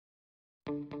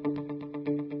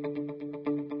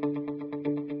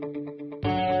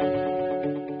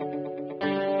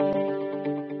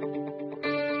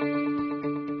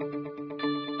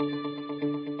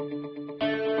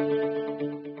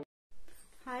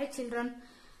Hi children,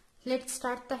 let's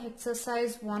start the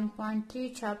exercise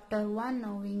 1.3 chapter 1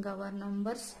 knowing our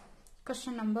numbers.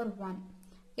 Question number 1.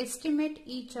 Estimate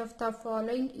each of the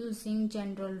following using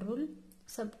general rule.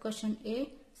 Sub-question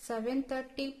A,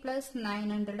 730 plus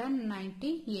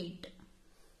 998.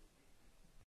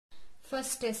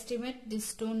 First estimate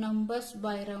these two numbers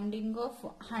by rounding of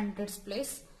hundreds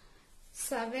place.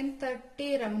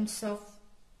 730 rounds of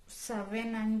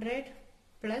 700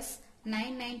 plus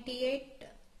 998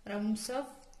 rounds of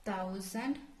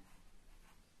 1000.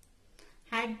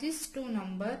 Add these two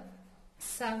numbers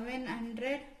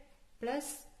 700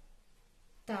 plus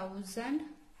 1000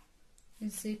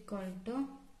 is equal to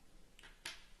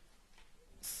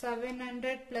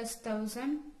 700 plus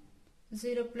 1000,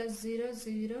 0 plus 0,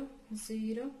 0,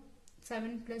 0,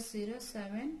 7 plus 0,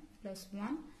 7 plus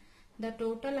 1. The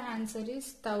total answer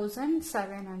is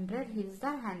 1700 is the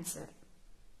answer.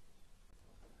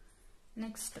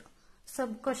 Next,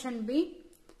 sub-question B,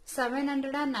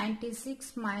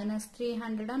 796 minus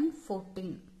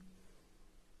 314.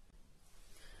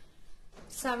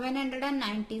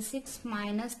 796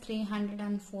 minus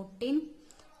 314.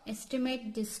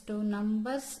 Estimate these two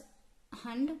numbers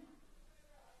and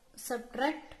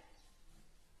subtract.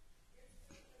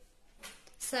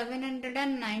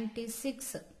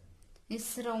 796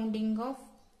 is rounding of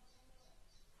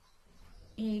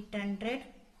 800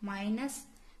 minus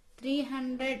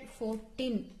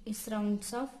 314 is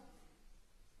rounds of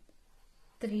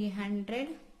 300.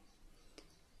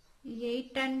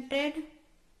 800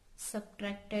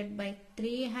 subtracted by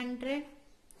 300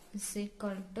 is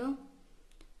equal to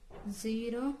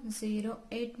 0, 0,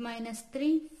 8 minus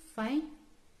 3, 5.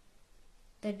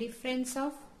 The difference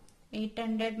of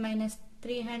 800 minus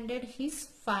 300 is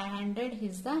 500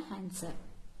 is the answer.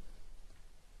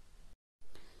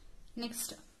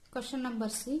 Next, question number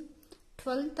C.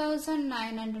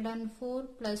 12,904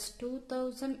 plus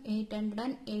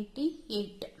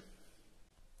 2,888.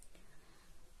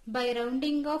 By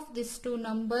rounding off these two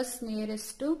numbers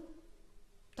nearest to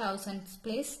thousands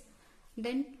place,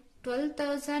 then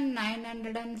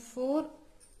 12,904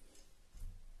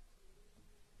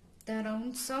 the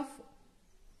rounds of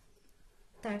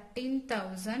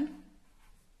 13,000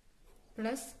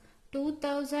 plus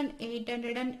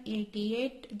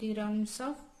 2,888 the rounds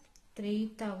of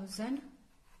 3,000.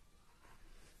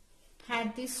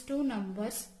 Add these two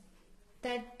numbers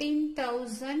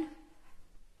 13,000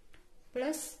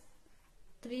 plus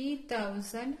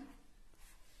 3,000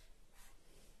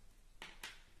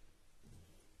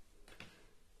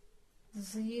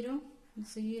 0,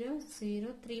 0, 0,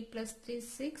 3 plus 3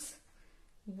 6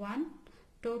 1.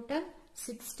 Total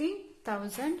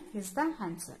 60,000 is the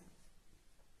answer.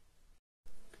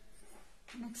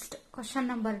 Next, question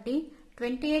number D.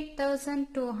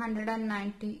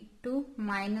 28,292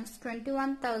 minus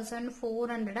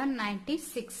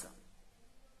 21,496.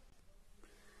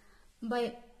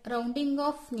 By rounding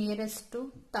off nearest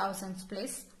to thousands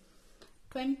place,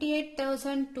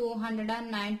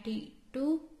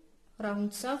 28,292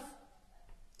 rounds of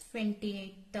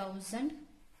 28,000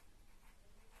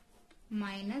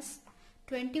 minus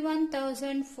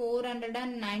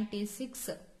 21,496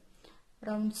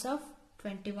 rounds of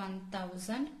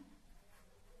 21,000.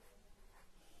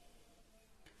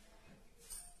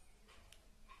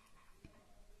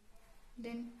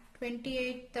 Then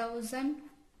 28,000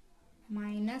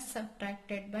 minus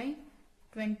subtracted by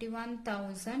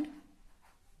 21,000.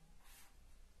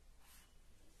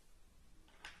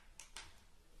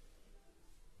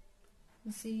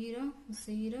 0,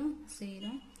 0,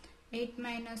 0. 8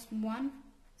 minus 1,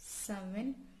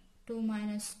 7. 2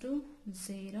 minus 2,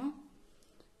 0.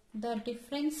 The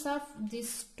difference of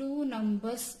these two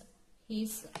numbers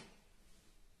is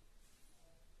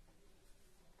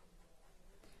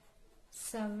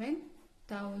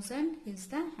 7,000 is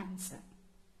the answer.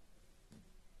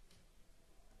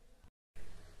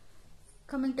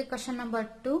 Coming to question number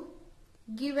 2.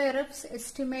 Give a rough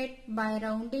estimate by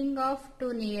rounding off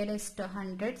to nearest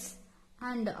hundreds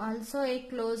and also a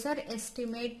closer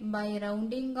estimate by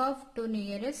rounding off to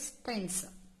nearest tens.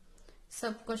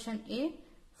 Sub-question A.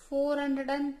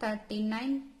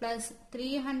 439 plus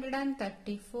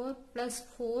 334 plus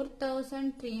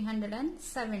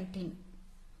 4,317.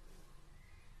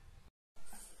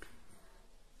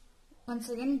 Once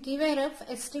again, give a rough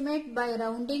estimate by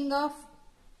rounding off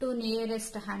to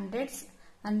nearest hundreds.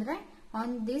 Andre on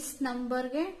this number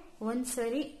ge one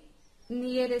sari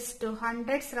nearest to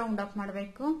hundreds round up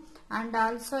madbeku and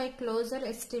also a closer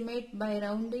estimate by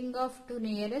rounding off to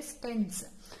nearest tens.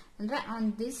 Andre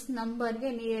on this number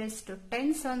ge nearest to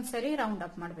tens one sari round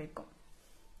up madbeku.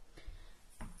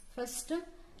 First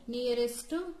nearest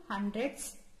to hundreds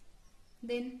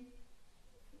then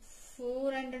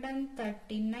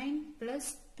 439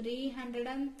 plus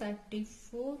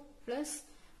 334 plus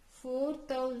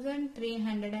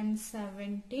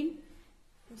 4317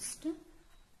 is to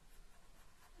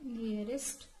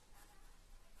nearest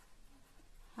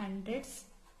hundreds.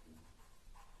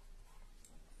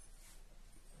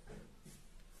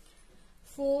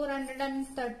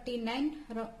 439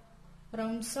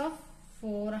 rounds of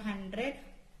 400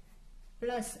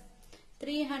 plus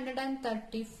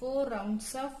 334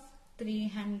 rounds of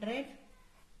 300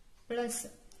 plus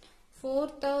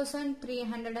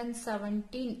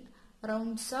 4317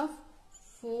 rounds of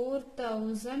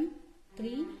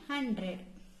 4300.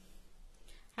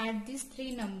 Add these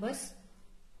three numbers.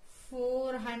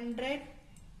 400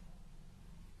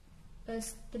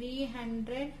 plus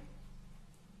 300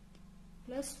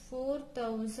 plus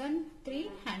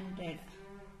 4300.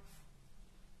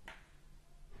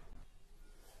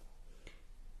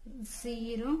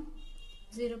 0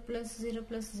 plus 0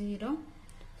 plus 0.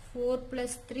 4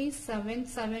 plus 3 7,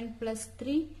 7 plus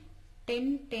 3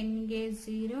 10, 10 ge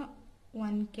 0,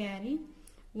 1 carry,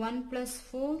 1 plus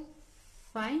 4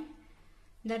 5.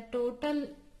 The total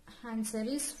answer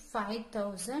is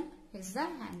 5000 is the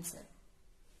answer.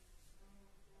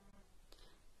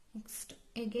 Next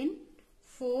again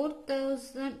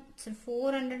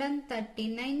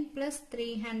 439 plus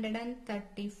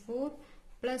 334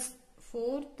 plus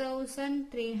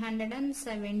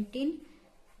 4317,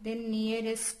 then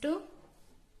nearest to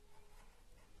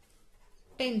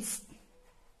tens.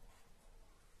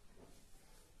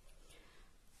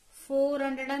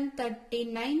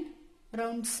 439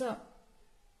 rounds of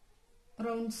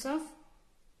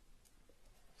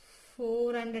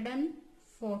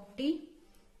 440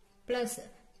 plus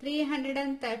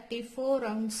 334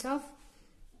 rounds of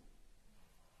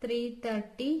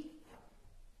 330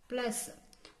 plus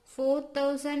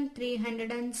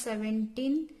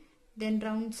 4317, then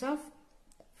rounds of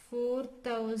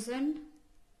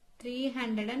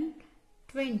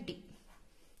 4320.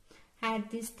 Add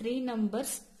these three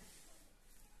numbers.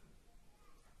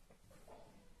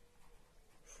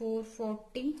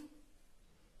 440,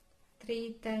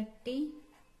 330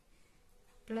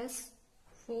 plus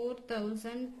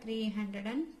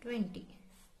 4320.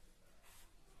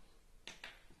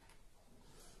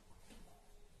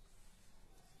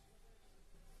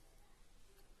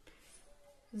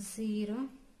 0.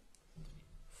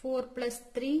 4 plus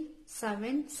 3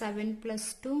 7, 7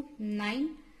 plus 2 9.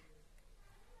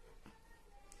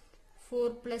 4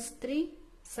 plus 3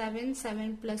 7,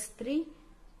 7 plus 3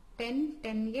 10,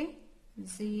 10 ge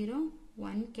 0,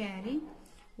 1 carry,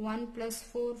 1 plus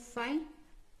 4 5.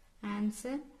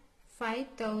 Answer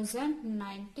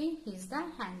 5090 is the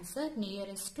answer,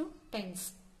 nearest to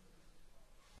tens.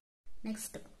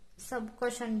 Next sub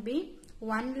question B.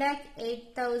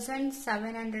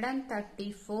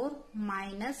 1,08,734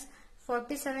 minus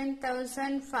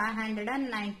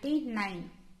 47,599.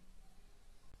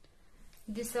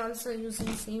 This also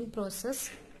using same process.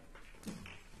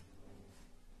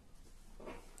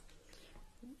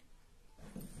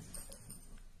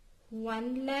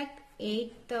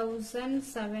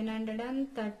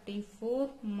 1,08,734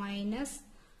 minus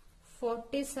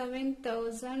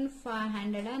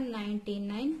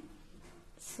 47,599.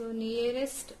 So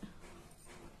nearest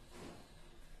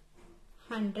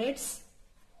hundreds.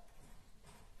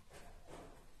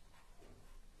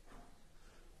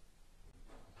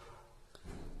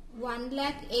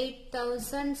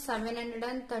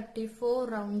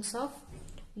 1,08,734 rounds of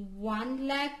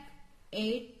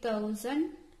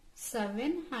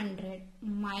 1,08,700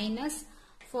 minus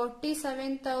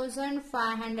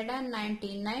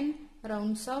 47,599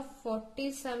 rounds of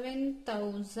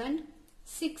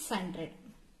 47,600.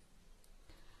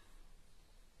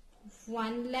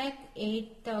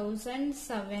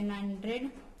 1,08,700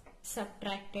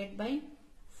 subtracted by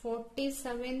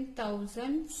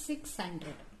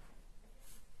 47,600.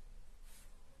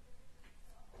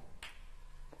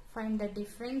 Find the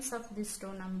difference of these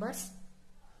two numbers.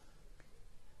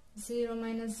 0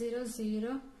 minus 0,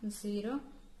 0, 0,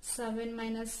 7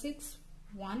 minus 6,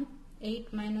 1,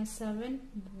 8 minus 7,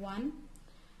 1,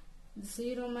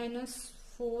 0 minus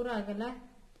 4 agala,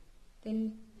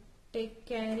 then take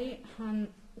carry on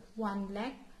 1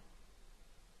 lakh.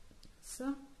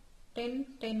 So 10,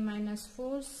 10 minus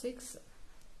 4, 6,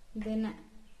 then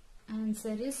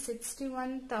answer is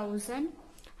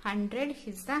 61,100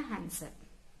 is the answer.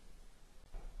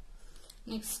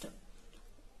 Next,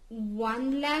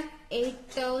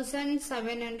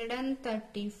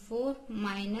 1,08,734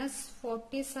 minus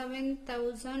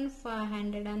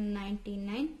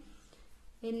 47,599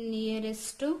 in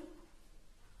nearest to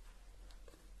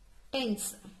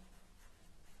tens.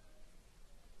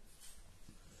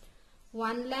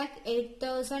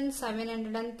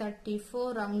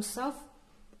 1,08,734 rounds of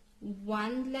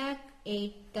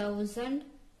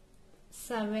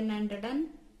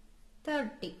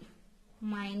 1,08,730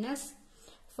 minus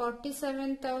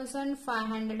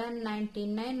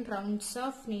 47,599 rounds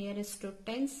of nearest to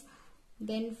tens,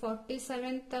 then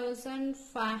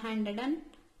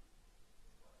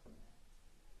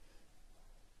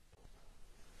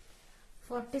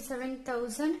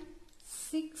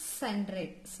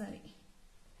sorry,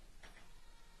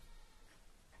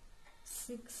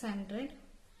 600,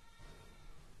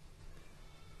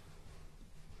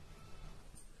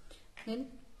 then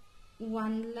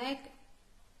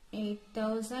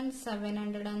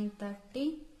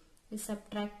 1,08,730 is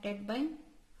subtracted by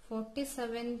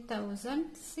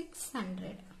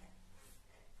 47,600.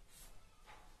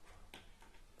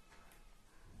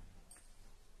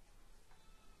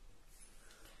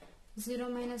 Zero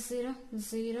minus 0,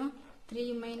 0,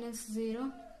 3 minus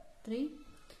 0, 3,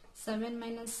 7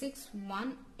 minus 6,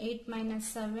 1, 8 minus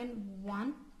 7,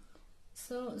 1.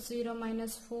 So 0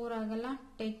 minus 4 agala,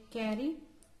 take carry.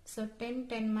 So 10,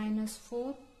 10 minus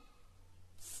 4,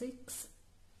 6.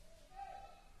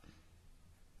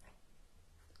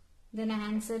 Then the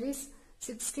answer is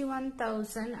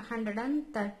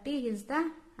 61,130 is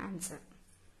the answer.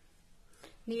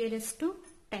 Nearest to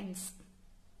tens.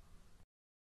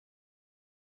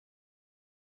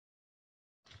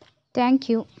 Thank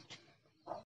you.